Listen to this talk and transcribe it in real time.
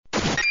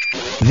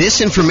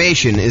This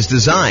information is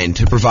designed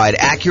to provide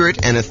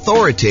accurate and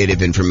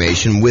authoritative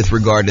information with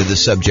regard to the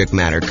subject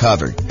matter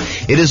covered.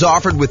 It is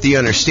offered with the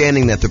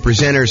understanding that the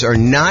presenters are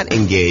not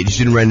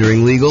engaged in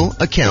rendering legal,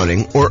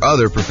 accounting, or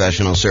other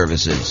professional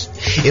services.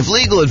 If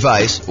legal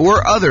advice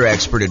or other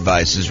expert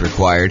advice is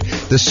required,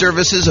 the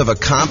services of a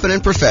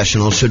competent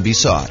professional should be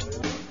sought.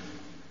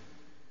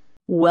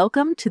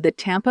 Welcome to the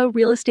Tampa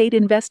Real Estate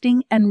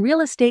Investing and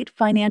Real Estate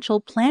Financial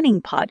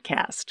Planning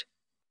Podcast.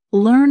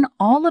 Learn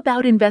all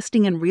about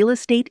investing in real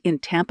estate in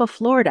Tampa,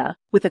 Florida,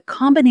 with a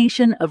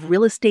combination of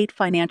real estate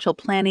financial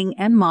planning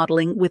and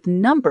modeling with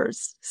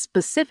numbers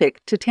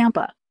specific to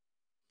Tampa.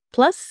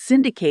 Plus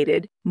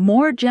syndicated,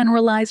 more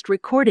generalized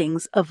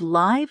recordings of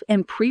live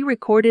and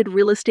pre-recorded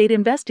real estate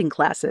investing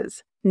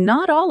classes,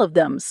 not all of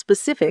them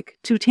specific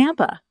to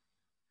Tampa.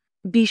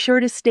 Be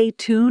sure to stay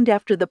tuned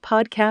after the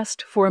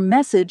podcast for a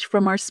message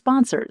from our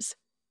sponsors.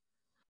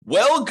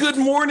 Well, good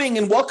morning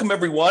and welcome,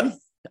 everyone.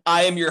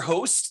 I am your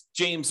host,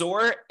 James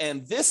Orr,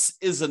 and this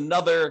is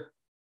another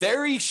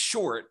very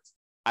short,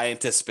 I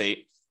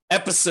anticipate,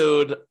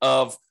 episode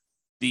of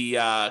the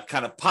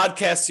kind of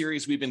podcast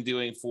series we've been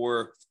doing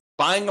for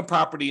buying a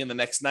property in the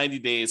next 90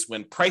 days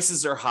when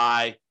prices are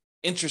high,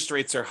 interest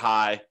rates are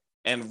high,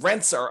 and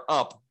rents are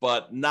up,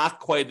 but not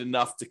quite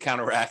enough to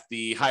counteract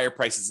the higher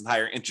prices and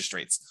higher interest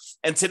rates.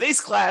 And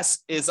today's class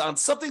is on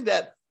something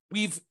that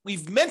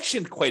we've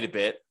mentioned quite a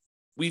bit.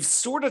 We've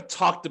sort of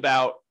talked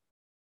about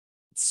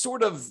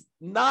sort of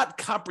not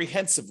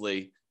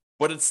comprehensively,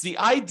 but it's the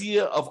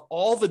idea of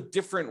all the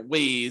different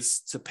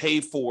ways to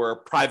pay for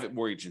private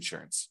mortgage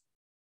insurance.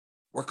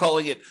 We're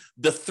calling it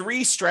the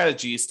 3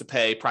 strategies to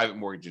pay private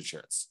mortgage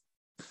insurance.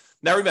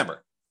 Now,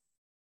 remember,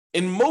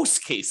 in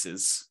most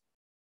cases,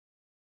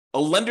 a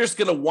lender's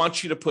going to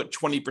want you to put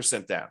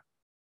 20% down.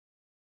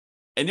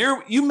 And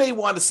you may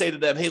want to say to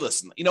them, hey,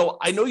 listen,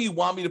 I know you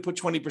want me to put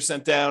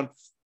 20% down.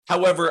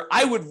 However,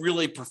 I would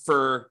really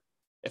prefer,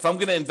 if I'm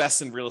going to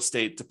invest in real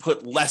estate, to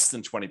put less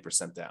than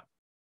 20% down.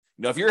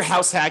 If you're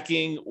house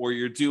hacking or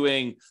you're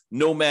doing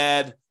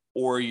nomad,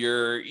 or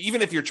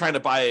even if you're trying to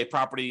buy a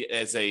property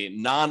as a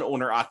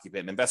non-owner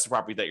occupant, invest in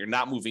property that you're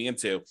not moving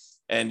into,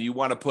 and you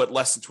want to put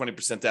less than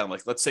 20% down,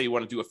 like let's say you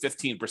want to do a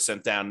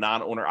 15% down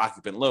non-owner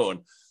occupant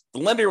loan, the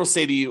lender will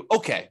say to you,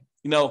 okay,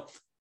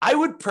 I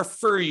would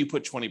prefer you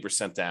put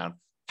 20% down.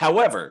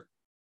 However,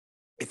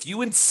 if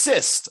you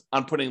insist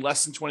on putting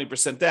less than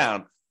 20%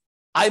 down,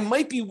 I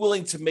might be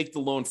willing to make the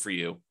loan for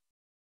you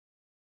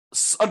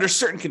under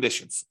certain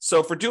conditions. So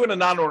if we're doing a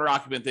non-owner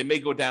occupant, they may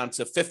go down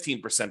to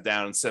 15%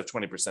 down instead of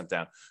 20%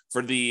 down.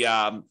 For the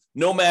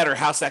nomad or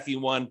house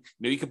hacking one,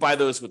 you could buy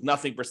those with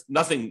nothing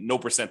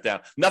percent down.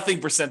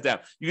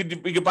 You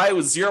could buy it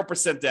with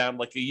 0% down,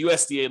 like a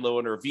USDA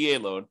loan or a VA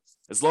loan,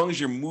 as long as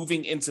you're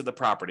moving into the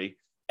property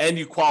and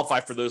you qualify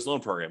for those loan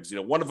programs.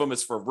 One of them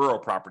is for rural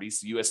properties,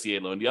 the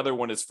USDA loan. The other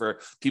one is for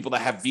people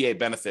that have VA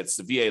benefits,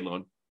 the VA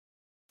loan.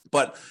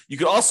 But you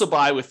could also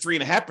buy with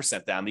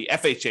 3.5% down, the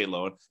FHA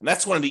loan, and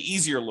that's one of the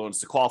easier loans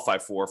to qualify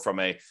for from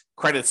a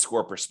credit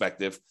score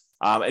perspective.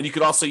 And you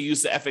could also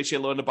use the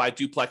FHA loan to buy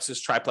duplexes,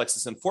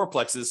 triplexes, and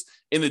fourplexes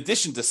in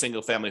addition to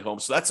single-family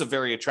homes. So that's a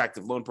very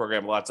attractive loan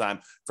program a lot of time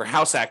for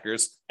house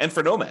hackers and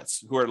for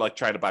nomads who are like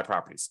trying to buy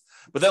properties.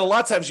 But then a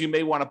lot of times you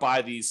may want to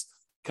buy these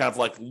kind of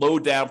like low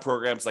down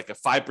programs, like a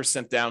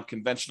 5% down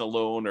conventional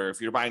loan, or if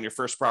you're buying your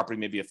first property,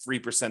 maybe a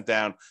 3%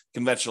 down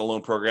conventional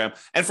loan program.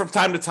 And from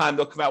time to time,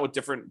 they'll come out with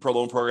different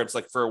loan programs.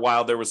 Like for a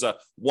while, there was a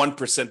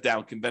 1%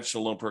 down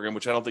conventional loan program,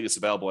 which I don't think is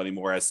available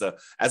anymore as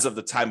of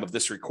the time of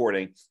this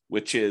recording,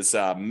 which is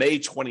May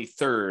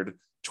 23rd,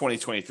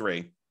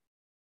 2023.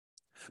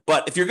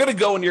 But if you're going to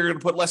go and you're going to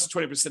put less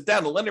than 20%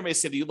 down, the lender may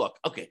say to you, look,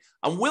 okay,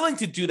 I'm willing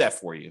to do that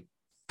for you.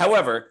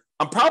 However,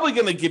 I'm probably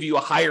going to give you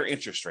a higher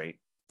interest rate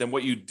than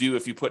what you do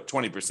if you put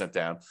 20%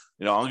 down.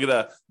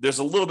 There's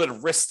a little bit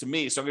of risk to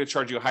me, so I'm going to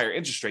charge you a higher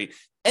interest rate.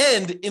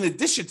 And in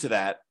addition to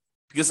that,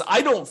 because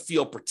I don't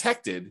feel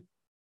protected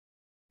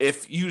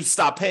if you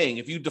stop paying,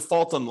 if you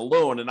default on the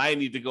loan and I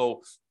need to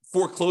go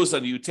foreclose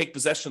on you, take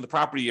possession of the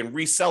property and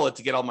resell it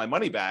to get all my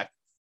money back,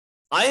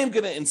 I am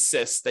going to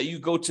insist that you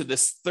go to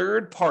this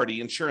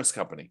third-party insurance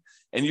company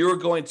and you're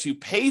going to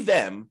pay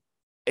them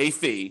a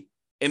fee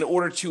in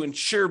order to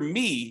insure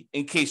me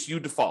in case you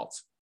default.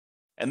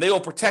 And they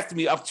will protect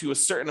me up to a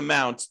certain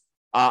amount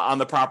on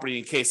the property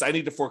in case I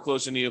need to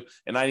foreclose on you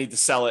and I need to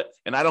sell it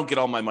and I don't get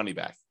all my money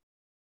back.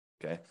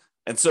 Okay.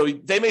 And so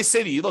they may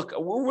say to you, look,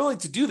 we're willing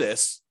to do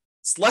this.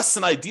 It's less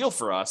than ideal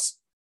for us.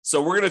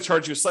 So we're going to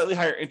charge you a slightly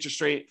higher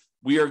interest rate.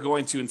 We are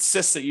going to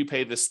insist that you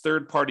pay this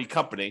third-party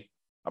company,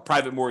 a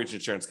private mortgage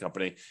insurance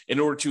company,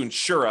 in order to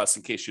insure us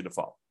in case you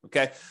default.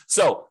 Okay.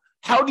 So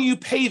how do you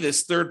pay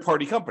this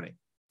third-party company?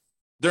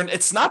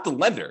 It's not the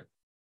lender.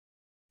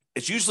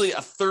 It's usually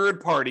a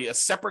third party, a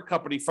separate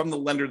company from the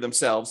lender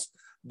themselves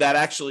that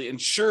actually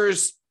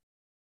insures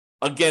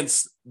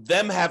against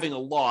them having a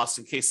loss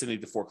in case they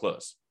need to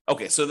foreclose.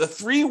 Okay, so the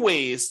 3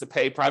 ways to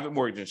pay private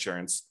mortgage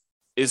insurance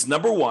is,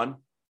 number 1,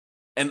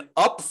 an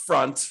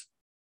upfront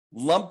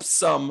lump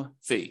sum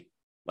fee,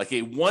 like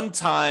a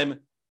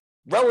one-time,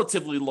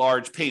 relatively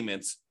large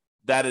payment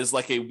that is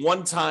like a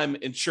one-time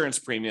insurance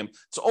premium.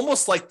 It's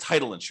almost like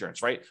title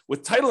insurance, right?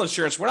 With title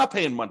insurance, we're not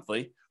paying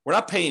monthly. We're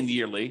not paying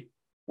yearly.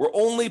 We're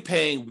only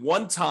paying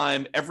one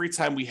time every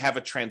time we have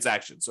a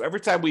transaction. So every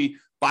time we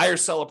buy or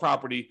sell a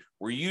property,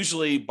 we're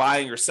usually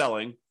buying or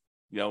selling,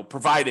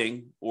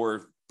 providing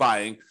or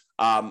buying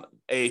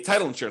a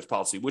title insurance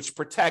policy, which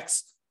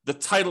protects the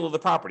title of the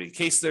property in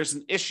case there's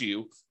an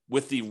issue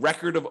with the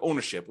record of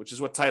ownership, which is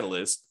what title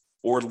is,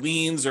 or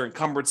liens or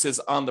encumbrances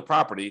on the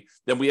property.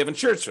 Then we have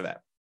insurance for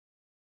that.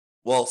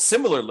 Well,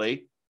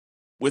 similarly,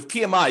 with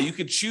PMI, you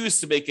could choose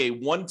to make a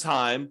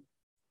one-time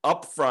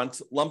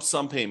upfront lump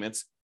sum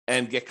payment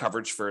and get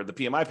coverage for the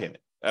PMI payment,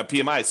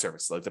 PMI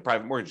service, like the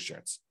private mortgage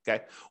insurance,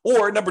 okay?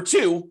 Or number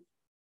two,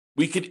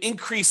 we could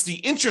increase the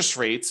interest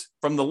rate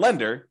from the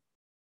lender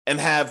and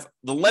have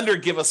the lender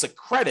give us a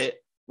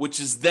credit, which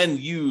is then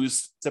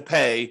used to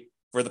pay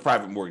for the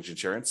private mortgage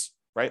insurance,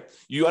 right?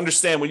 You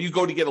understand when you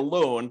go to get a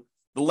loan,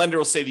 the lender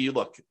will say to you,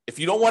 look, if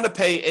you don't want to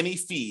pay any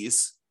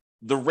fees,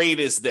 the rate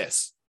is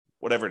this,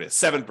 whatever it is,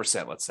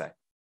 7%, let's say.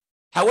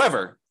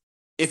 However,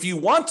 if you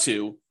want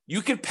to,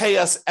 you could pay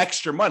us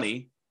extra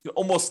money. You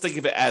almost think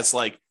of it as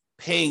like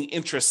paying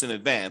interest in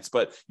advance,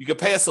 but you could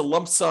pay us a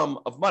lump sum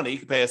of money. You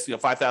could pay us,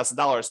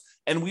 $5,000,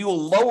 and we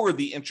will lower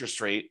the interest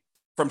rate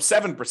from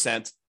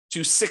 7% to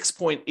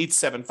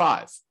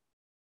 6.875.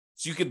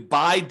 So you could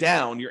buy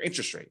down your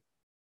interest rate.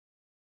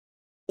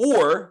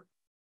 Or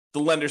the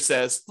lender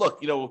says,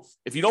 look,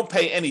 if you don't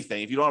pay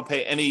anything, if you don't want to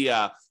pay any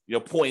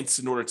points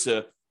in order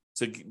to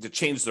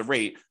change the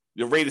rate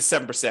is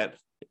 7%.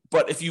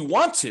 But if you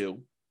want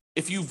to,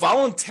 if you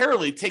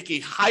voluntarily take a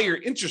higher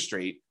interest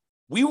rate,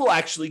 we will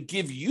actually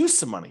give you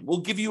some money. We'll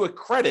give you a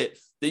credit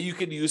that you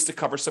can use to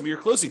cover some of your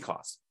closing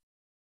costs.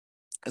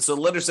 And so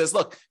the lender says,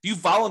 look, if you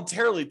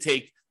voluntarily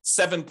take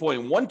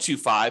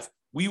 7.125,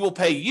 we will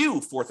pay you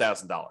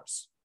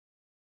 $4,000.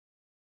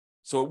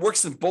 So it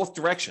works in both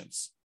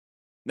directions.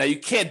 Now, you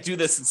can't do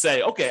this and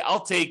say, okay,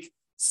 I'll take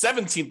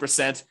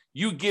 17%,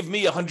 you give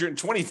me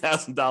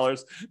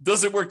 $120,000.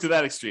 Doesn't work to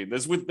that extreme.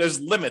 There's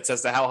limits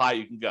as to how high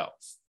you can go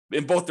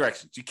in both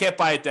directions. You can't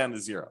buy it down to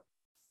zero,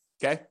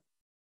 okay?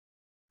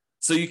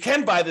 So you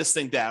can buy this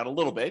thing down a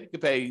little bit. You can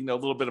pay a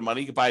little bit of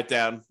money. You can buy it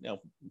down, in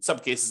some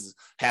cases,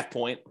 half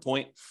point.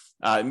 You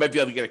might be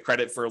able to get a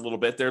credit for a little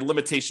bit. There are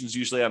limitations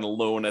usually on a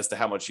loan as to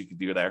how much you can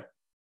do there.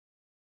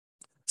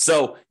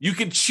 So you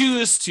can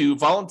choose to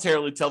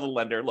voluntarily tell the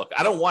lender, look,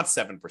 I don't want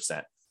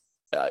 7%.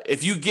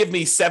 If you give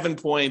me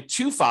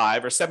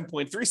 7.25 or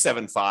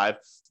 7.375,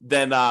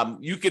 then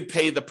you could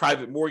pay the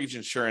private mortgage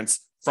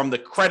insurance from the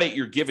credit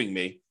you're giving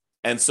me.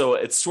 And so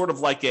it's sort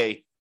of like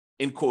a,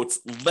 in quotes,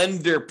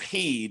 lender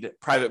paid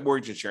private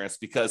mortgage insurance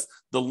because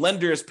the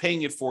lender is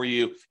paying it for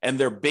you and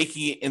they're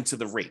baking it into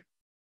the rate.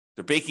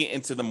 They're baking it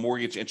into the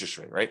mortgage interest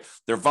rate, right?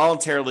 You're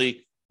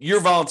voluntarily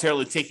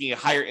taking a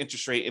higher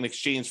interest rate in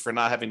exchange for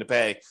not having to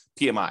pay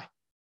PMI.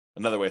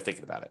 Another way of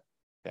thinking about it.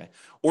 Okay.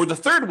 Or the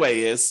third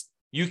way is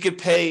you could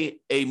pay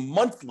a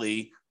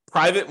monthly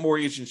private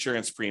mortgage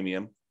insurance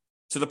premium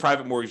to the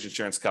private mortgage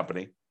insurance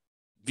company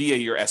via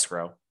your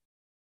escrow,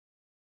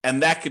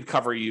 and that could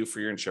cover you for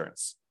your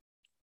insurance.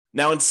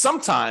 Now, and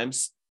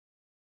sometimes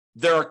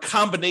there are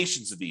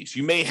combinations of these.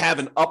 You may have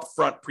an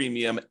upfront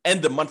premium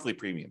and a monthly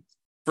premium.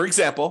 For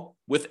example,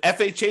 with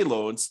FHA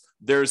loans,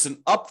 there's an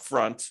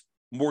upfront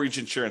mortgage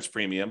insurance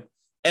premium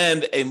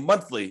and a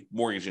monthly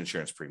mortgage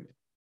insurance premium.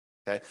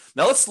 Okay.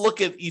 Now let's look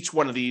at each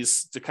one of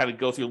these to kind of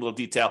go through a little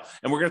detail.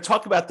 And we're going to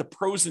talk about the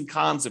pros and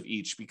cons of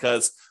each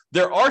because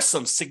there are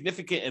some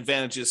significant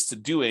advantages to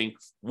doing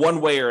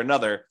one way or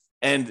another.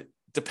 And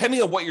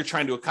depending on what you're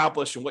trying to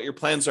accomplish and what your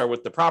plans are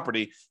with the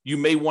property, you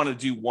may want to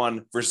do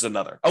one versus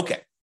another. Okay.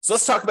 So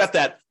let's talk about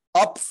that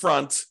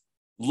upfront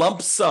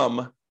lump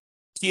sum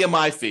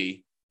PMI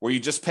fee where you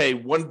just pay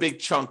one big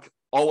chunk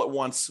all at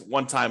once,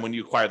 one time when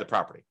you acquire the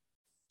property.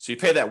 So you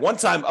pay that one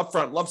time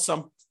upfront lump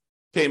sum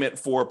payment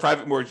for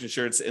private mortgage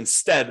insurance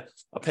instead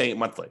of paying it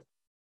monthly.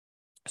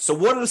 So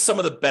what are some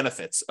of the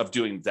benefits of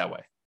doing it that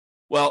way?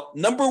 Well,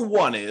 number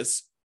one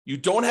is you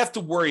don't have to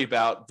worry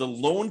about the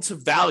loan to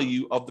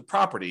value of the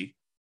property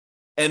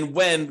and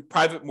when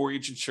private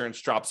mortgage insurance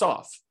drops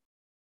off.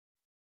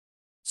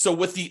 So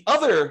with the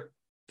other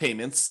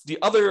payments, the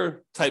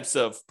other types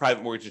of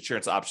private mortgage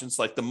insurance options,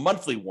 like the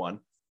monthly one,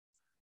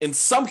 in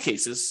some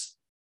cases,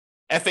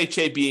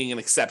 FHA being an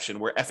exception,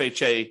 where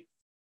FHA,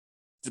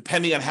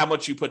 depending on how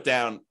much you put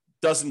down,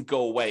 doesn't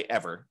go away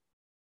ever.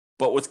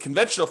 But with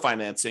conventional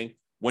financing,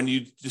 when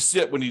you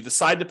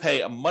decide to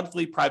pay a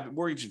monthly private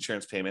mortgage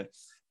insurance payment,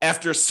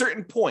 after a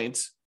certain point,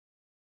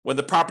 when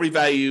the property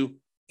value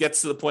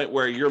gets to the point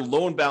where your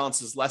loan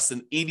balance is less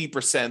than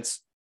 80%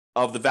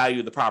 of the value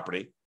of the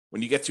property,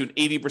 when you get to an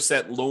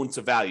 80% loan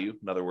to value,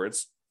 in other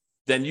words,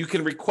 then you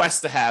can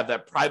request to have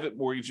that private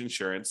mortgage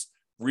insurance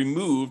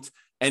removed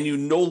and you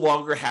no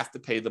longer have to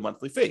pay the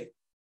monthly fee.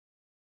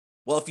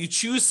 Well, if you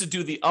choose to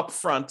do the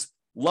upfront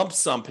lump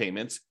sum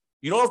payment,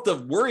 you don't have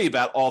to worry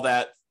about all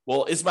that.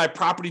 Well, is my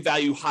property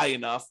value high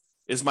enough?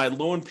 Is my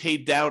loan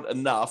paid down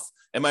enough?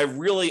 Am I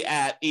really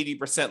at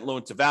 80%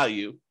 loan to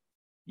value?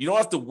 You don't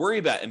have to worry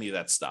about any of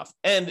that stuff.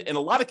 And in a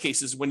lot of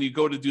cases, when you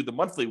go to do the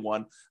monthly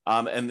one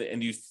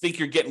and you think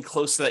you're getting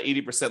close to that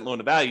 80% loan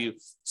to value,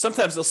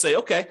 sometimes they'll say,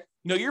 okay,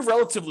 you're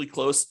relatively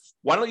close.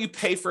 Why don't you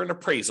pay for an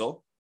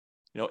appraisal?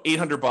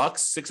 $800,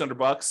 $600,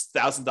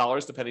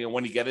 $1,000, depending on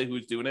when you get it,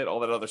 who's doing it,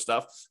 all that other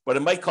stuff. But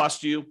it might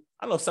cost you,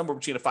 I don't know, somewhere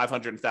between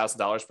 $500 and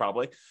 $1,000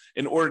 probably,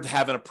 in order to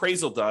have an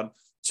appraisal done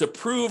to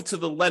prove to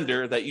the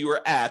lender that you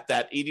are at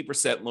that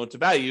 80% loan to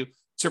value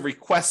to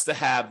request to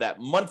have that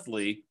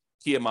monthly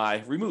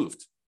PMI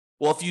removed.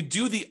 Well, if you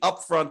do the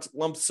upfront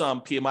lump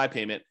sum PMI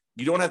payment,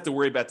 you don't have to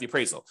worry about the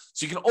appraisal.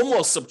 So you can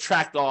almost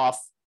subtract off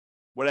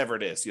whatever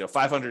it is,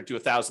 $500 to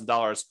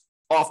 $1,000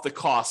 off the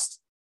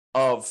cost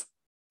of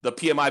the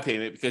PMI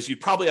payment, because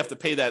you'd probably have to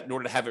pay that in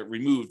order to have it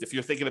removed if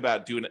you're thinking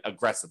about doing it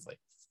aggressively.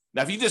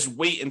 Now, if you just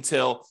wait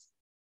until,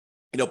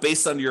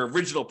 based on your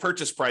original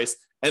purchase price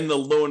and the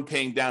loan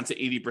paying down to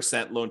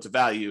 80% loan to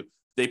value,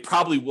 they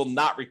probably will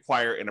not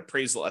require an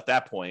appraisal at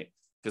that point,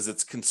 because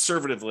it's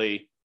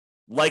conservatively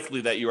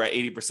likely that you're at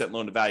 80%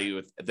 loan to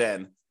value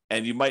then,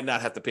 and you might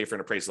not have to pay for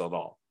an appraisal at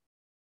all.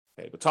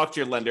 Okay, but talk to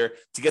your lender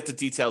to get the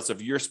details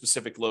of your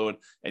specific loan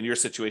and your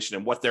situation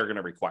and what they're going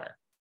to require.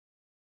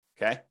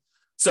 Okay.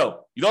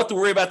 So you don't have to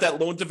worry about that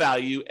loan to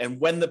value and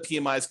when the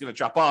PMI is going to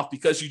drop off,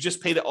 because you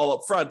just paid it all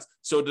up front.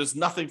 So there's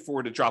nothing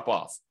for it to drop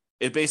off.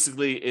 It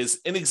basically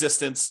is in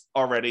existence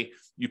already.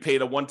 You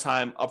paid a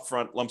one-time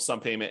upfront lump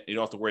sum payment. You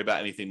don't have to worry about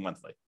anything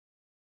monthly.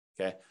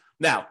 Okay.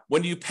 Now,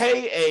 when you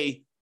pay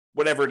a,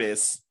 whatever it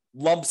is,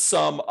 lump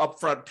sum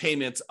upfront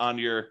payment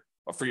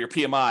for your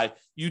PMI,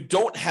 you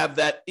don't have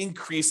that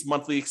increased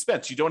monthly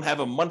expense. You don't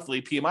have a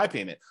monthly PMI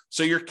payment.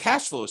 So your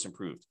cash flow is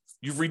improved.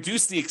 You've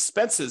reduced the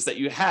expenses that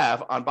you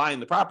have on buying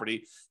the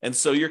property. And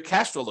so your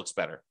cash flow looks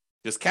better,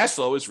 because cash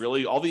flow is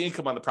really all the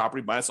income on the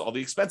property minus all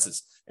the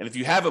expenses. And if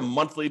you have a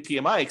monthly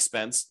PMI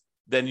expense,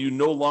 then you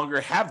no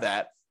longer have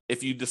that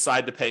if you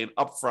decide to pay an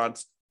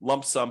upfront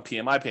lump sum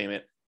PMI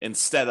payment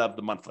instead of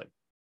the monthly.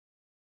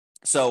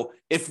 So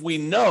if we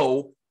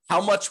know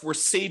how much we're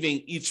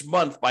saving each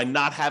month by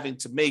not having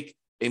to make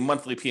a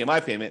monthly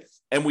PMI payment,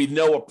 and we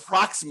know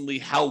approximately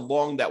how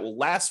long that will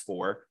last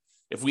for,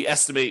 if we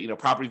estimate,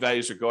 property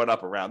values are going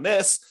up around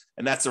this,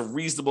 and that's a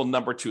reasonable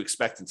number to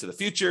expect into the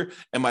future,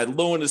 and my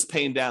loan is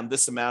paying down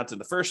this amount in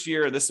the first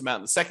year and this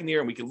amount in the second year,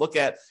 and we can look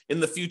at in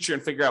the future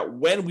and figure out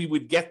when we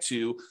would get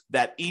to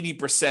that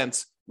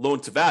 80% loan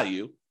to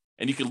value.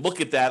 And you can look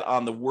at that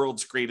on the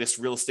world's greatest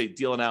real estate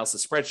deal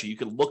analysis spreadsheet. You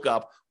can look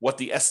up what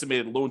the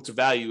estimated loan to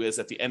value is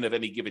at the end of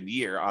any given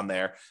year on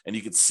there, and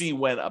you can see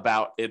when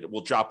about it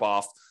will drop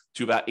off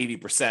to about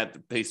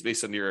 80%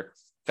 based on your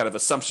kind of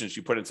assumptions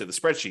you put into the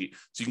spreadsheet.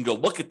 So you can go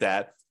look at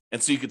that.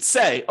 And so you could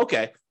say,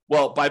 okay,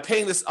 well, by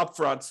paying this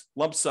upfront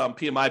lump sum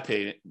PMI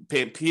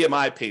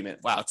payment,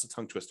 wow, it's a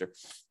tongue twister,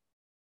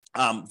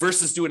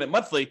 versus doing it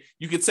monthly,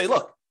 you could say,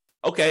 look,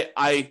 okay,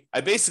 I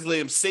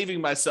basically am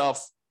saving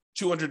myself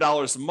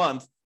 $200 a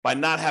month by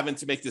not having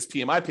to make this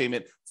PMI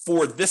payment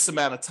for this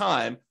amount of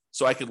time.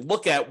 So I could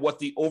look at what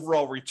the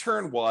overall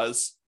return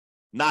was,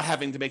 not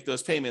having to make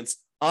those payments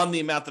on the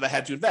amount that I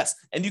had to invest.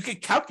 And you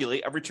could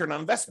calculate a return on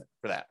investment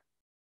for that.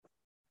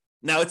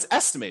 Now it's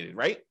estimated,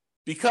 right?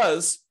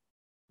 Because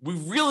we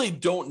really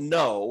don't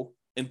know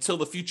until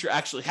the future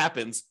actually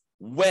happens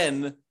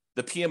when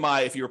the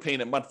PMI, if you were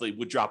paying it monthly,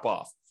 would drop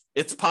off.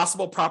 It's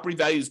possible property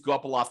values go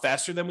up a lot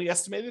faster than we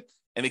estimated,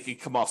 and it could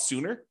come off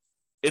sooner.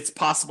 It's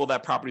possible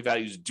that property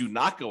values do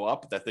not go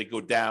up, that they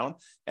go down,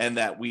 and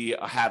that we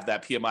have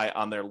that PMI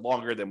on there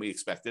longer than we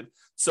expected.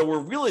 So we're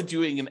really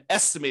doing an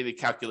estimated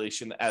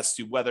calculation as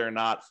to whether or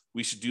not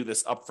we should do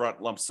this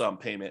upfront lump sum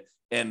payment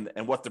and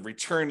what the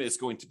return is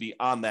going to be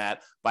on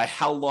that by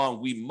how long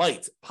we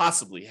might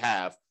possibly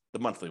have the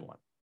monthly one.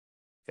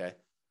 Okay.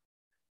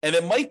 And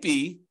it might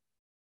be,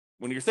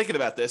 when you're thinking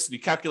about this, you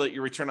calculate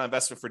your return on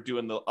investment for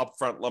doing the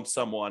upfront lump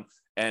sum one,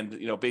 and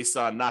based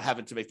on not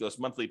having to make those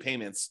monthly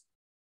payments,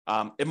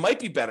 it might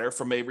be better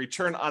from a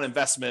return on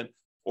investment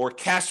or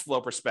cash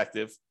flow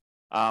perspective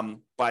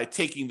by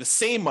taking the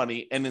same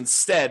money and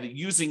instead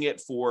using it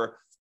for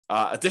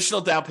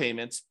additional down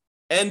payments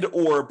and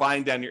or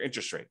buying down your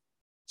interest rate.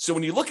 So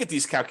when you look at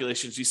these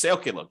calculations, you say,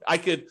 okay, look,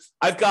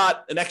 I've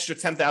got an extra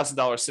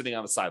 $10,000 sitting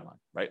on the sideline,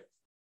 right?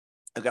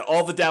 I've got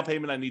all the down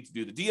payment I need to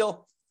do the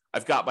deal.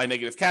 I've got my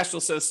negative cash flow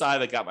set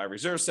aside. I got my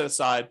reserves set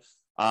aside.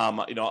 I'm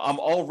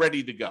all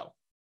ready to go.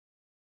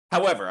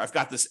 However, I've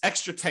got this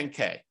extra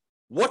 10K.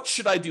 What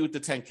should I do with the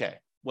 10K?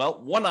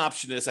 Well, one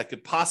option is I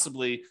could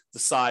possibly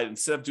decide,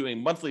 instead of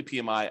doing monthly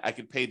PMI, I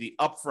could pay the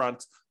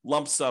upfront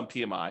lump sum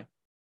PMI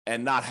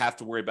and not have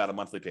to worry about a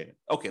monthly payment.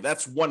 Okay,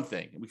 that's one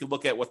thing. We can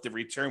look at what the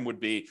return would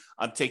be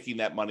on taking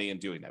that money and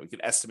doing that. We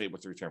can estimate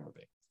what the return would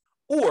be.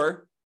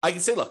 Or I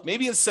can say, look,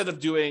 maybe instead of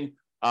doing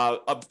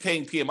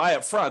paying PMI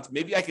up front,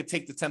 maybe I could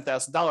take the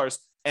 $10,000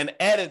 and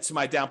add it to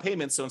my down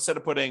payment. So instead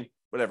of putting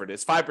whatever it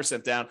is,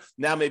 5% down,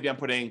 now maybe I'm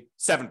putting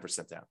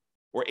 7% down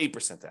or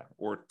 8% down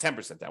or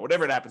 10% down,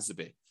 whatever it happens to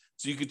be.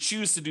 So you could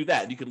choose to do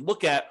that. You can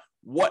look at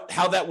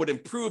how that would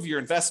improve your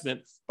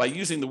investment by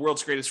using the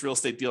world's greatest real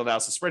estate deal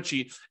analysis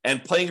spreadsheet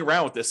and playing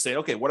around with this, saying,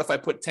 okay, what if I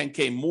put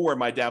 10K more in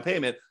my down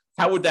payment?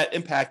 How would that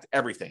impact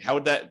everything? How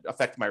would that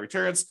affect my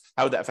returns?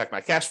 How would that affect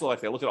my cash flow?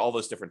 Like, I look at all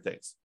those different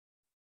things.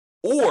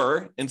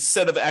 Or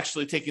instead of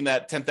actually taking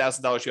that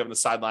 $10,000 you have on the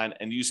sideline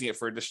and using it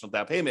for additional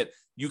down payment,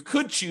 you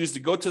could choose to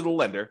go to the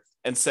lender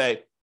and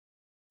say,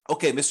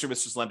 okay, Mr. and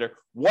Mrs. Lender,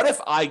 what if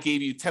I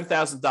gave you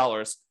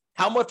 $10,000?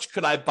 How much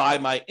could I buy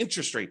my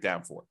interest rate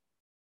down for?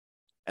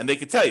 And they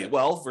could tell you,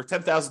 well, for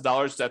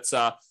 $10,000, that's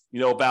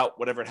about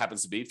whatever it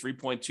happens to be,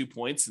 3.2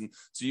 points. And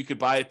so you could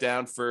buy it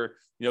down for,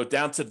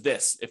 down to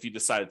this if you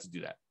decided to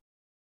do that.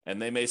 And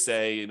they may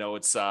say,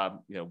 it's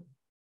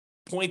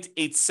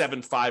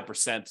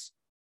 0.875%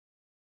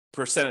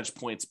 percentage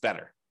points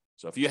better.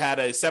 So if you had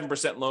a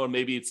 7% loan,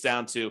 maybe it's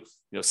down to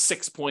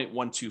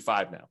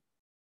 6.125 now.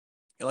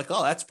 You're like,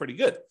 oh, that's pretty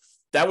good.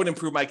 That would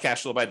improve my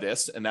cash flow by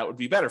this, and that would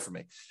be better for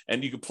me.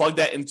 And you could plug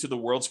that into the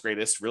world's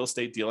greatest real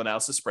estate deal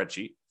analysis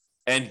spreadsheet,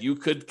 and you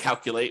could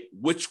calculate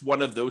which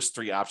one of those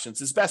three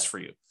options is best for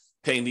you.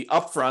 Paying the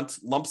upfront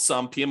lump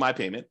sum PMI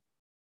payment,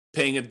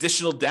 paying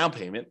additional down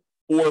payment,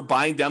 or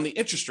buying down the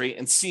interest rate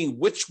and seeing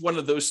which one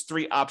of those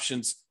three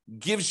options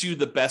gives you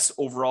the best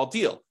overall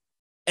deal.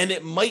 And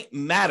it might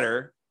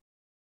matter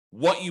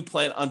what you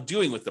plan on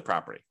doing with the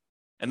property.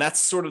 And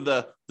that's sort of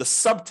the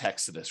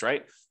subtext of this,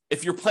 right?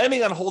 If you're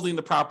planning on holding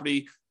the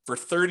property for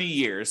 30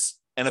 years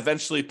and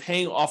eventually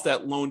paying off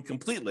that loan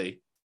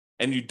completely,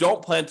 and you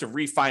don't plan to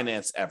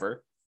refinance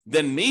ever,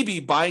 then maybe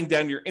buying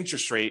down your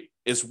interest rate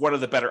is one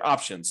of the better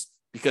options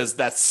because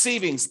that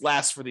savings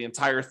lasts for the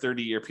entire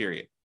 30-year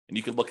period. And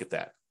you can look at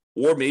that.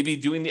 Or maybe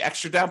doing the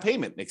extra down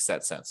payment makes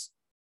that sense.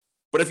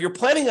 But if you're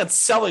planning on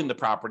selling the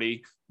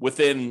property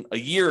within a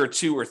year or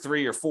two or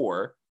three or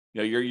four,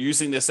 you're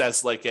using this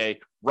as like a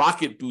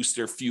rocket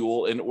booster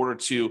fuel in order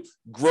to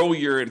grow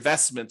your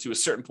investment to a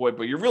certain point,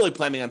 but you're really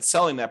planning on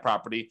selling that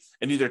property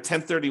and either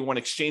 1031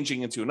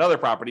 exchanging into another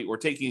property or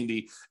taking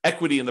the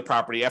equity in the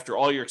property after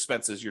all your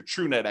expenses, your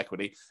true net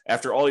equity,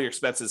 after all your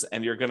expenses,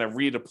 and you're going to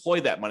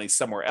redeploy that money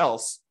somewhere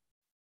else,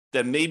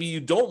 then maybe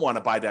you don't want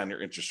to buy down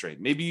your interest rate.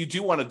 Maybe you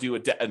do want to do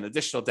an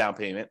additional down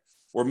payment,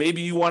 or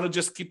maybe you want to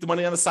just keep the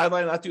money on the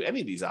sideline and not do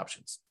any of these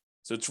options.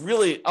 So it's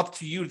really up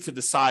to you to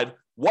decide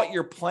what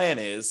your plan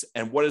is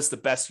and what is the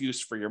best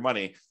use for your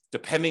money,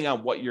 depending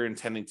on what you're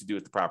intending to do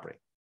with the property.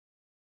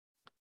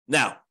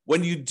 Now,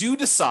 when you do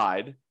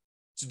decide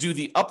to do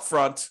the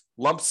upfront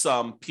lump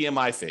sum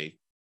PMI fee,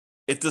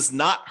 it does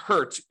not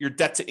hurt your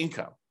debt to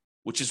income,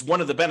 which is one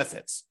of the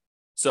benefits.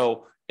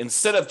 So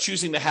instead of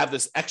choosing to have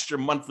this extra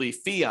monthly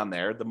fee on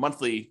there, the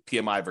monthly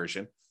PMI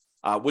version,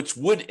 which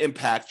would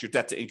impact your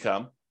debt to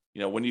income,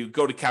 when you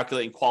go to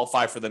calculate and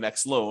qualify for the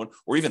next loan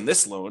or even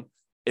this loan,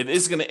 it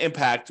is going to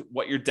impact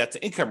what your debt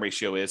to income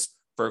ratio is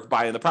for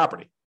buying the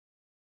property.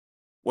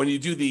 When you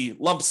do the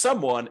lump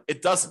sum one,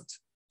 it doesn't.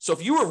 So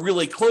if you were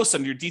really close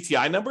on your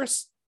DTI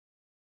numbers,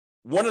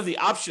 one of the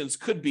options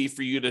could be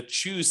for you to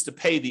choose to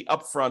pay the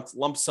upfront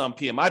lump sum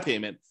PMI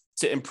payment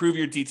to improve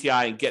your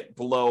DTI and get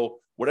below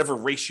whatever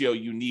ratio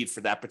you need for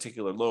that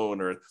particular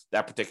loan or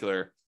that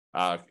particular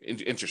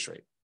interest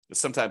rate. Because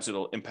sometimes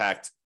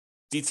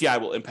DTI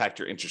will impact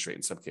your interest rate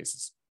in some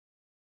cases.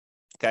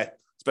 Okay.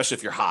 Especially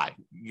if you're high,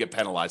 you get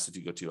penalized if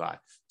you go too high.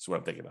 That's what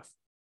I'm thinking of.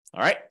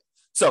 All right.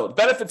 So the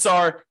benefits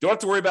are don't have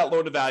to worry about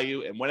loan to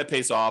value. And when it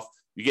pays off,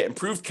 you get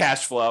improved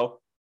cash flow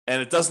and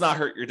it does not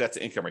hurt your debt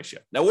to income ratio.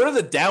 Now, what are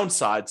the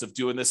downsides of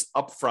doing this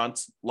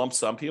upfront lump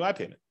sum PMI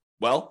payment?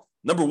 Well,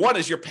 number one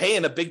is you're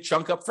paying a big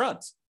chunk up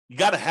front. You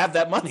got to have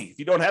that money. If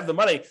you don't have the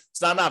money,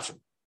 it's not an option.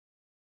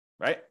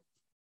 Right.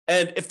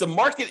 And if the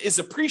market is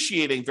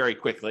appreciating very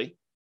quickly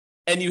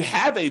and you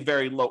have a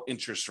very low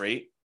interest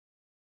rate,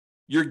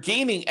 you're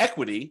gaining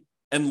equity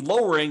and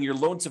lowering your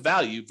loan to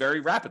value very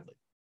rapidly,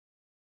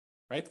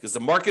 right? Because the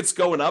market's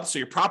going up, so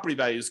your property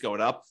value is going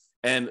up,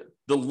 and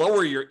the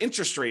lower your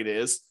interest rate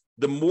is,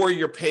 the more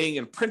you're paying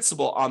in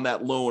principal on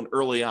that loan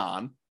early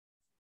on.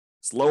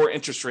 It's lower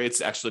interest rates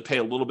actually pay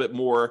a little bit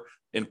more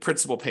in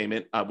principal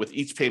payment with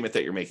each payment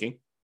that you're making.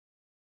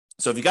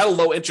 So if you got a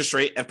low interest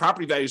rate and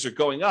property values are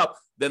going up,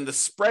 then the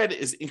spread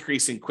is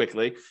increasing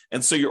quickly.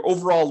 And so your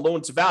overall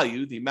loan to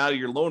value, the amount of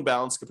your loan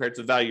balance compared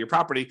to the value of your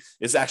property,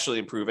 is actually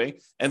improving.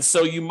 And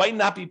so you might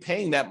not be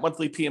paying that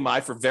monthly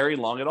PMI for very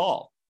long at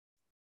all.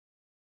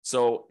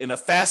 So in a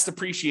fast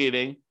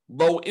appreciating,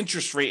 low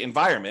interest rate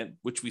environment,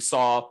 which we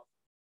saw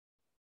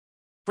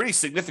pretty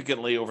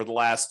significantly over the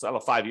last,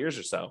 5 years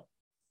or so,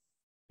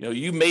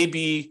 you may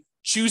be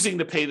choosing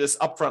to pay this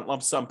upfront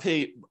lump sum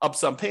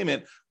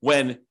payment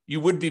when you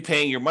would be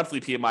paying your monthly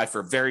PMI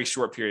for a very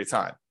short period of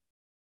time.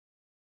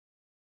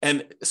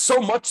 And so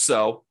much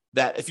so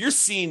that if you're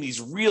seeing these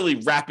really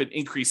rapid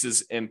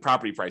increases in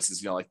property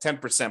prices, like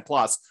 10%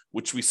 plus,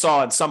 which we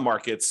saw in some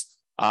markets,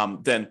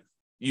 then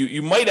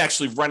you might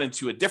actually run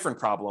into a different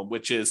problem,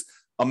 which is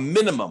a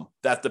minimum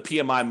that the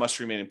PMI must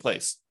remain in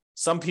place.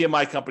 Some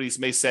PMI companies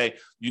may say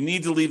you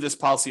need to leave this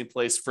policy in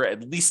place for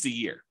at least a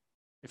year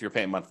if you're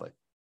paying monthly.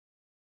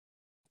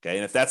 Okay,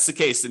 and if that's the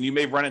case, then you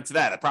may run into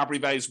that. If property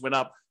values went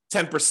up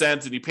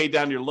 10% and you pay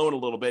down your loan a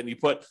little bit and you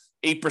put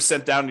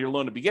 8% down your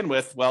loan to begin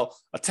with, well,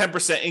 a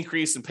 10%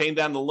 increase in paying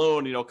down the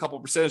loan, a couple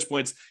of percentage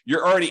points,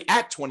 you're already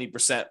at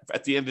 20%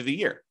 at the end of the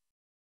year.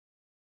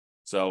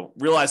 So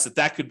realize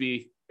that could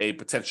be a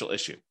potential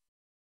issue.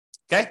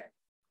 Okay.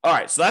 All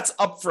right. So that's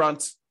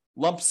upfront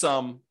lump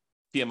sum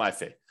PMI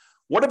fee.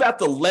 What about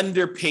the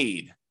lender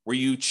paid, where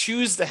you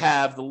choose to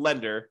have the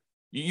lender,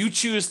 you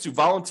choose to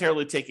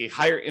voluntarily take a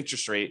higher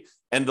interest rate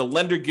and the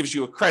lender gives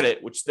you a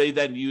credit, which they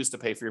then use to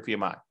pay for your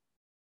PMI?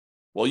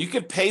 Well, you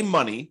could pay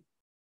money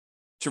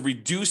to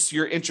reduce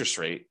your interest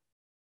rate.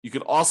 You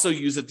could also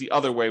use it the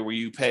other way, where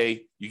you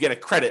get a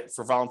credit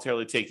for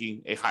voluntarily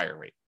taking a higher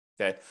rate.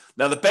 Okay.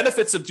 Now, the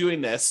benefits of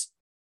doing this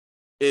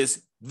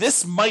is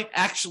this might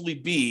actually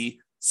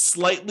be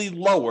slightly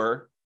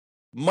lower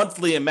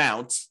monthly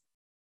amount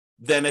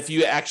than if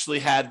you actually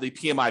had the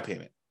PMI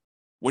payment.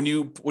 When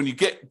you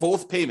get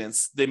both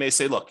payments, they may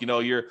say, look,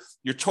 your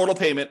total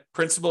payment,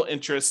 principal,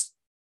 interest,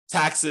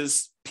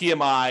 taxes,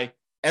 PMI,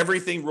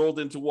 everything rolled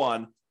into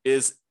one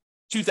is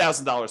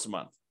 $2,000 a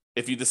month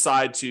if you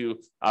decide to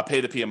pay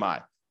the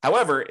PMI.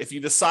 However, if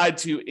you decide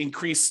to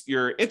increase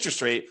your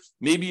interest rate,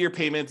 maybe your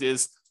payment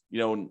is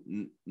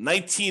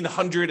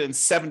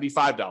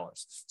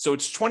 $1,975. So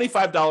it's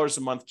 $25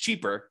 a month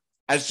cheaper,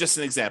 as just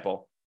an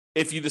example,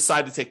 if you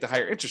decide to take the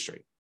higher interest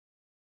rate.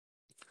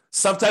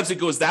 Sometimes it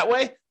goes that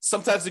way.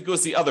 Sometimes it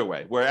goes the other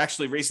way, where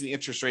actually raising the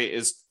interest rate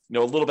is a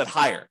little bit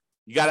higher.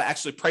 You got to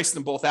actually price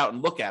them both out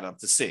and look at them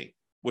to see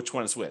which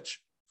one is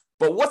which.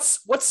 But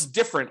what's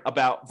different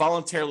about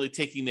voluntarily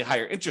taking the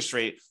higher interest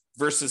rate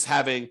versus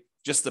having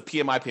just the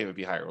PMI payment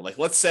be higher? Like,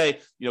 let's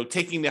say,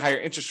 taking the higher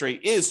interest rate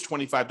is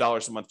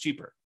 $25 a month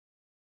cheaper.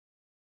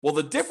 Well,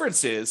 the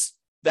difference is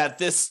that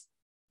this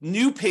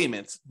new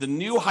payment, the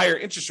new higher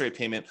interest rate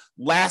payment,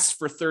 lasts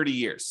for 30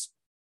 years.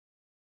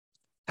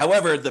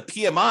 However, the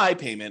PMI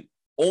payment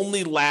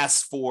only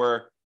lasts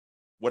for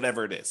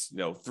whatever it is,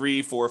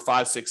 3, 4,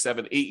 5, 6,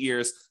 7, 8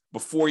 years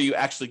before you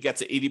actually get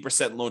to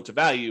 80% loan to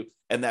value.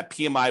 And that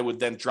PMI would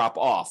then drop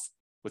off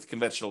with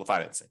conventional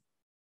financing.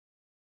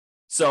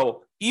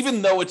 So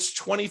even though it's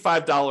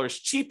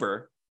 $25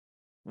 cheaper,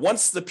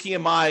 once the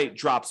PMI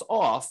drops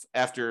off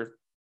after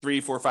 3,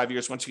 4, 5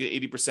 years, once you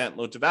get 80%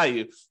 loan to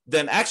value,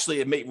 then actually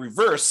it may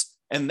reverse,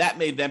 and that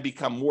may then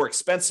become more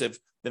expensive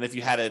than if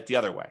you had it the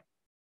other way.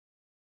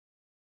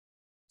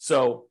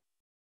 So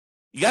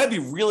you got to be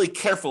really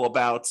careful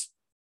about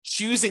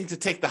choosing to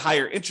take the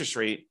higher interest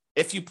rate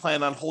if you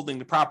plan on holding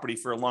the property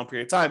for a long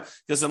period of time,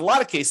 because in a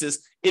lot of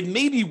cases, it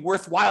may be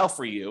worthwhile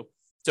for you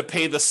to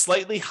pay the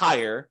slightly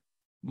higher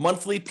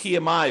monthly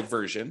PMI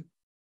version,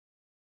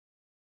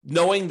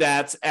 knowing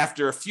that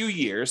after a few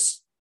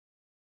years,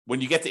 when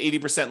you get to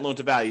 80% loan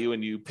to value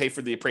and you pay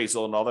for the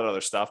appraisal and all that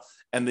other stuff,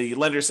 and the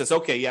lender says,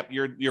 okay, yep,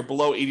 you're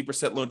below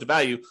 80% loan to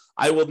value,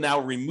 I will now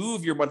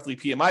remove your monthly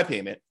PMI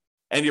payment,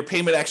 and your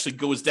payment actually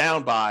goes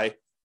down by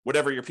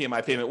whatever your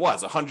PMI payment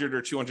was, $100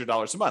 or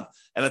 $200 a month.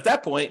 And at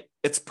that point,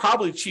 it's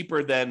probably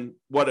cheaper than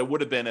what it would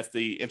have been if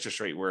the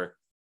interest rate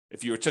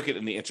if you took it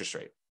in the interest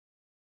rate.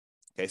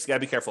 Okay, so you got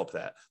to be careful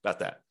about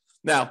that.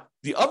 Now,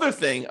 the other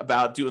thing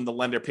about doing the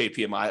lender pay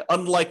PMI,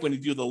 unlike when you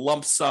do the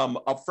lump sum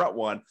upfront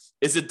one,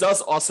 is it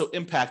does also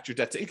impact your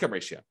debt to income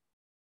ratio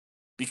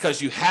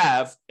because you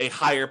have a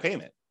higher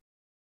payment.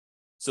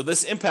 So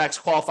this impacts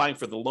qualifying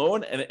for the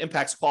loan, and it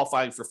impacts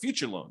qualifying for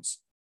future loans,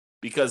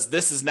 because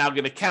this is now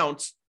going to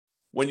count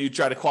when you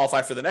try to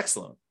qualify for the next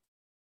loan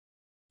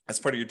as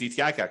part of your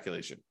DTI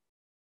calculation.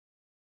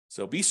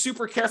 So be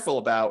super careful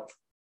about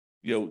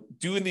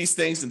doing these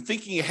things and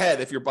thinking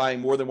ahead if you're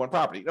buying more than one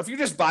property. Now, if you're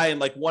just buying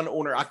like one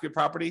owner occupied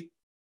property,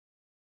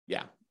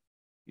 yeah,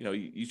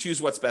 you choose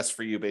what's best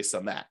for you based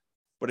on that.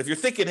 But if you're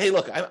thinking, hey,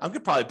 look, I'm going to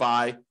probably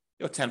buy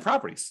 10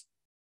 properties.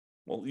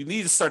 Well, you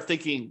need to start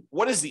thinking,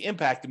 what is the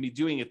impact of me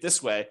doing it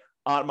this way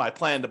on my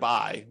plan to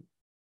buy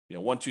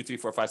 1, 2, 3,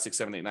 4, 5, 6,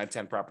 7, 8, 9,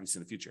 10 properties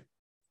in the future?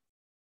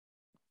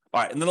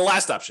 All right. And then the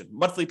last option,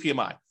 monthly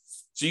PMI.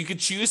 So you could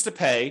choose to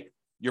pay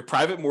your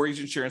private mortgage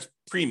insurance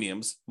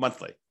premiums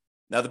monthly.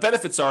 Now, the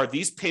benefits are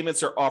these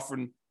payments are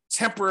often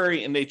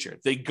temporary in nature.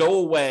 They go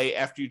away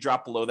after you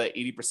drop below that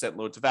 80%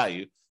 loan to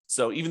value.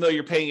 So even though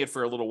you're paying it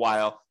for a little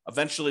while,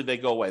 eventually they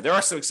go away. There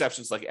are some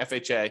exceptions like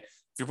FHA. If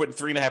you're putting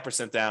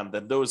 3.5% down,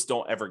 then those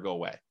don't ever go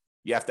away.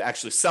 You have to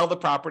actually sell the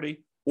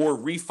property or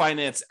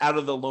refinance out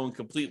of the loan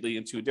completely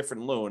into a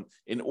different loan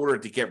in order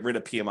to get rid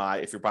of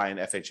PMI if you're buying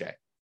FHA.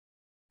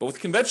 But with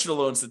conventional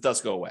loans, it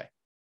does go away.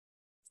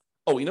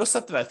 Oh,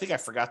 something I think I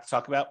forgot to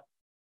talk about?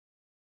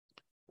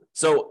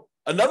 So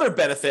another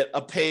benefit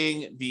of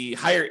paying the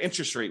higher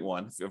interest rate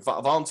one, if you're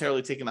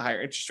voluntarily taking the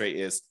higher interest rate,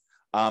 is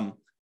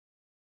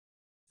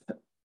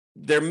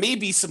there may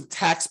be some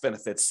tax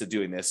benefits to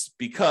doing this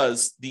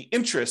because the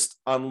interest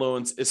on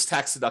loans is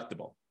tax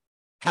deductible.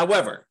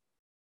 However,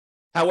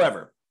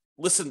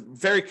 listen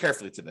very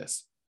carefully to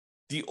this.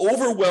 The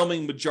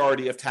overwhelming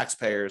majority of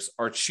taxpayers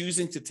are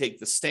choosing to take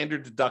the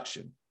standard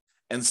deduction,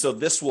 and so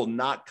this will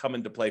not come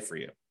into play for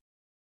you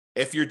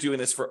if you're doing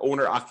this for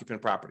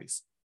owner-occupant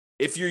properties.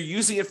 If you're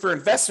using it for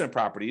investment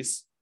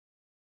properties,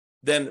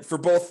 then for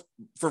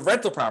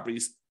rental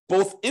properties,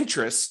 both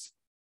interest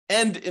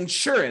and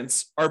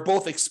insurance are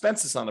both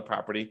expenses on the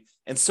property.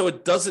 And so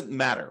it doesn't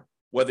matter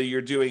whether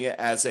you're doing it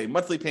as a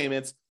monthly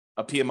payment,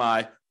 a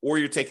PMI, or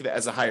you're taking it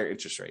as a higher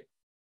interest rate.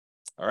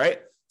 All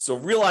right. So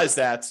realize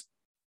that,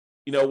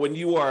 if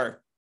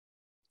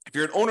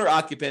you're an owner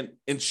occupant,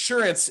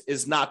 insurance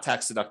is not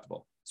tax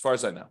deductible, as far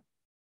as I know.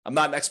 I'm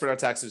not an expert on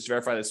taxes.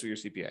 Verify this with your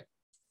CPA.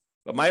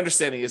 But my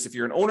understanding is if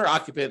you're an owner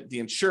occupant, the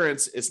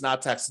insurance is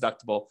not tax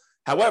deductible.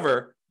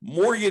 However,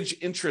 mortgage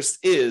interest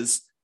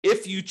is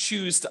if you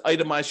choose to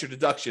itemize your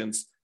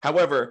deductions.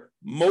 However,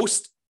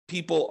 most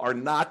people are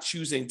not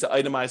choosing to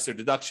itemize their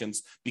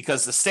deductions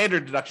because the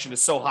standard deduction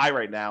is so high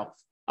right now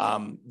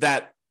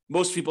that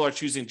most people are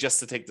choosing just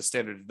to take the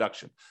standard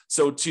deduction.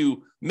 So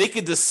to make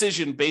a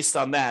decision based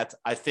on that,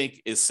 I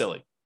think is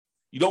silly.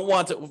 You don't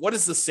want to, what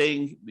is the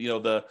saying?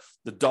 The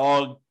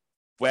dog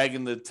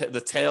wagging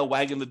the tail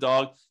wagging the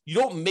dog. You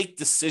don't make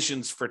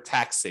decisions for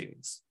tax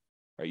savings,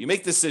 right? You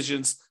make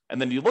decisions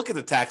and then you look at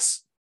the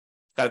tax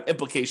kind of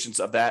implications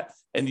of that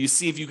and you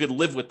see if you could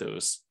live with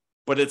those.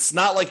 But it's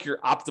not like you're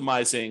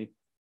optimizing.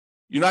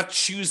 You're not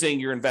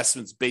choosing your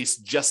investments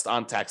based just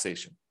on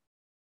taxation.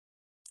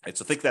 All right,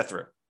 so think that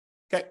through.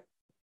 Okay.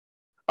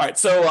 All right,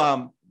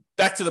 so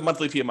back to the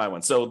monthly PMI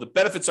one. So the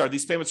benefits are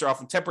these payments are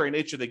often temporary in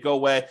nature. They go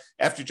away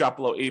after you drop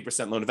below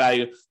 80% loan to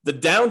value. The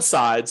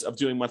downsides of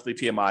doing monthly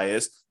PMI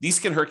is these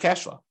can hurt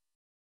cash flow.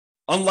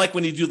 Unlike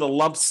when you do the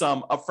lump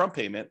sum upfront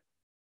payment,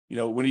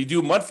 when you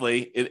do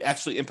monthly, it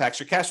actually impacts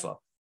your cash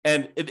flow.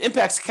 And it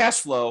impacts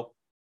cash flow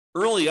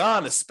early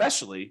on,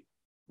 especially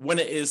when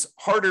it is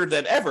harder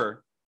than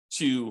ever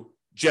to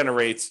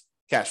generate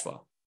cash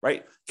flow,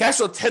 right? Cash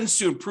flow tends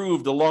to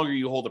improve the longer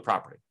you hold a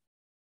property.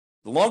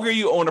 The longer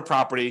you own a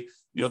property,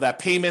 that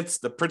payment,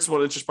 the principal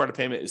and interest part of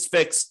payment is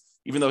fixed,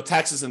 even though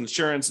taxes and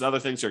insurance and other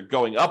things are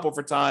going up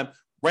over time.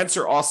 Rents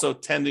are also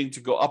tending to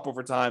go up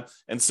over time.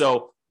 And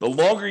so the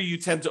longer you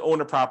tend to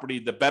own a property,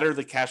 the better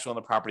the cash flow on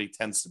the property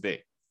tends to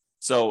be.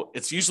 So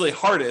it's usually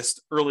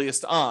hardest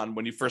earliest on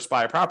when you first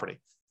buy a property.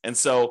 And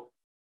so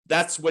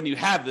that's when you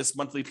have this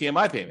monthly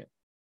PMI payment,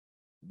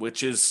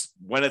 which is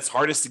when it's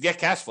hardest to get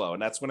cash flow.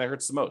 And that's when it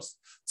hurts the most.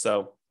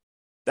 So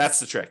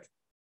that's the trick.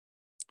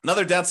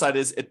 Another downside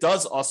is it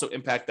does also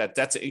impact that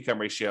debt to income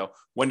ratio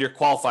when you're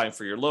qualifying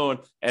for your loan.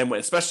 And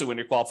especially when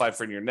you're qualified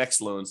for your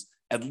next loans,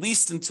 at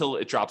least until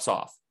it drops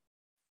off.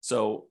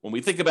 So when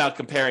we think about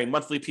comparing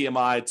monthly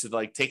PMI to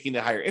like taking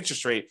the higher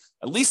interest rate,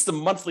 at least the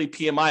monthly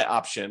PMI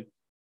option,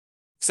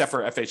 except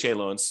for FHA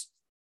loans,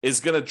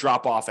 is going to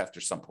drop off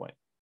after some point.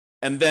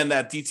 And then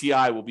that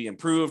DTI will be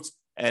improved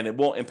and it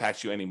won't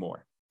impact you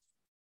anymore.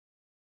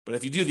 But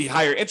if you do the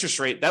higher interest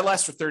rate, that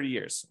lasts for 30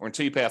 years or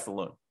until you pay off the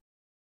loan.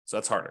 So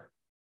that's harder.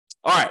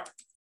 All right.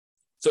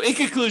 So in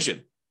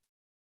conclusion,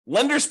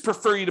 lenders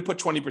prefer you to put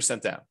 20%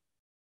 down.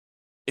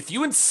 If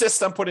you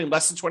insist on putting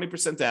less than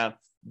 20% down,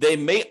 they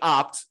may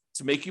opt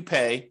to make you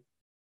pay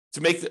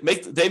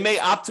they may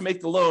opt to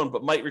make the loan,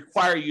 but might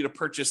require you to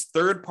purchase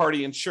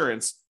third-party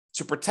insurance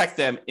to protect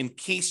them in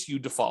case you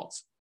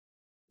default.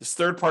 This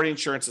third-party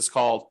insurance is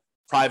called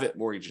private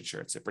mortgage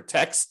insurance. It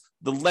protects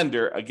the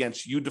lender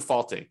against you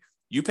defaulting.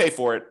 You pay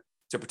for it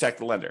to protect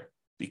the lender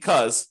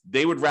because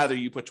they would rather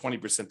you put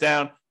 20%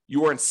 down.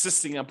 You are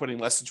insisting on putting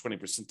less than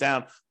 20%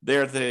 down.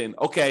 They're saying,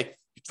 okay,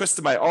 you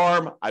twisted my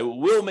arm. I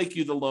will make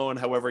you the loan.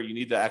 However, you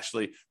need to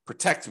actually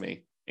protect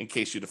me in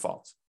case you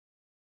default.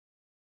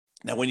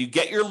 Now, when you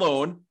get your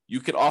loan,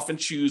 you can often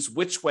choose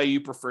which way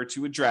you prefer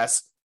to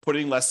address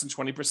putting less than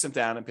 20%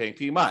 down and paying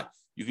PMI.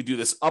 You could do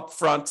this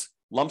upfront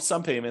lump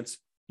sum payments.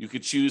 You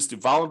could choose to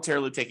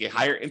voluntarily take a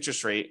higher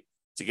interest rate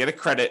to get a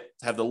credit,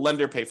 to have the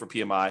lender pay for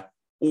PMI,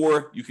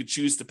 or you could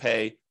choose to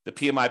pay the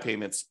PMI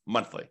payments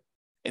monthly.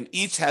 And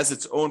each has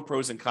its own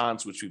pros and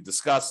cons, which we've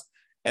discussed.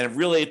 And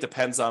really, it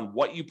depends on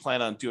what you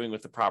plan on doing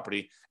with the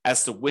property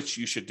as to which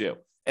you should do.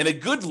 And a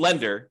good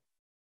lender,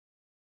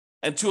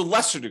 and to a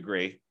lesser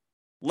degree,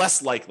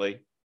 less likely,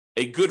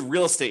 a good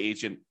real estate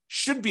agent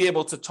should be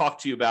able to talk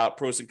to you about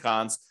pros and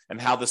cons and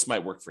how this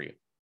might work for you.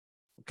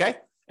 Okay?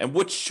 And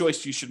which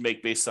choice you should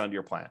make based on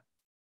your plan.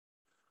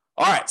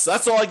 All right, so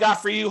that's all I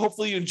got for you.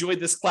 Hopefully you enjoyed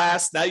this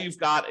class. Now you've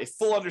got a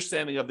full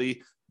understanding of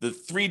the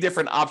three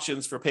different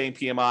options for paying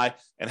PMI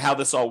and how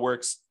this all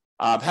works.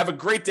 Have a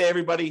great day,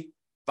 everybody.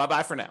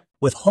 Bye-bye for now.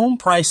 With home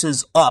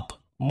prices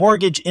up,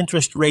 mortgage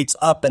interest rates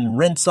up, and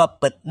rents up,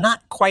 but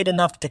not quite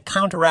enough to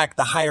counteract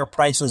the higher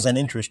prices and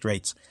interest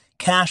rates,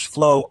 cash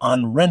flow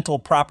on rental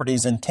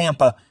properties in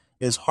Tampa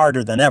is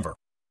harder than ever.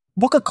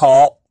 Book a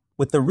call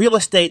with the Real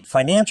Estate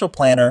Financial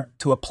Planner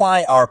to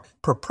apply our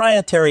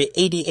proprietary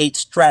 88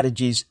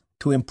 strategies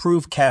to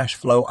improve cash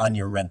flow on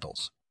your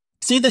rentals.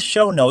 See the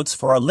show notes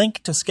for a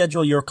link to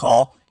schedule your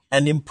call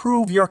and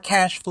improve your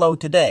cash flow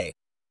today.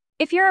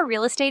 If you're a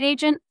real estate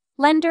agent,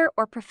 lender,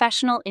 or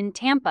professional in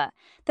Tampa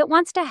that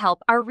wants to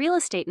help our real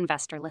estate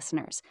investor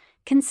listeners,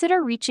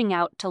 consider reaching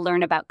out to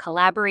learn about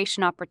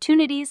collaboration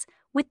opportunities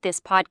with this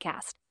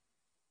podcast.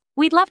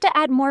 We'd love to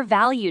add more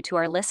value to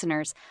our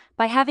listeners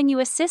by having you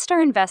assist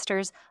our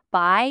investors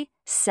buy,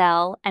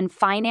 sell, and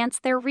finance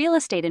their real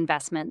estate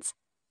investments.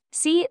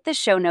 See the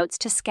show notes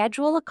to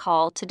schedule a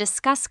call to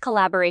discuss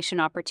collaboration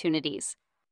opportunities.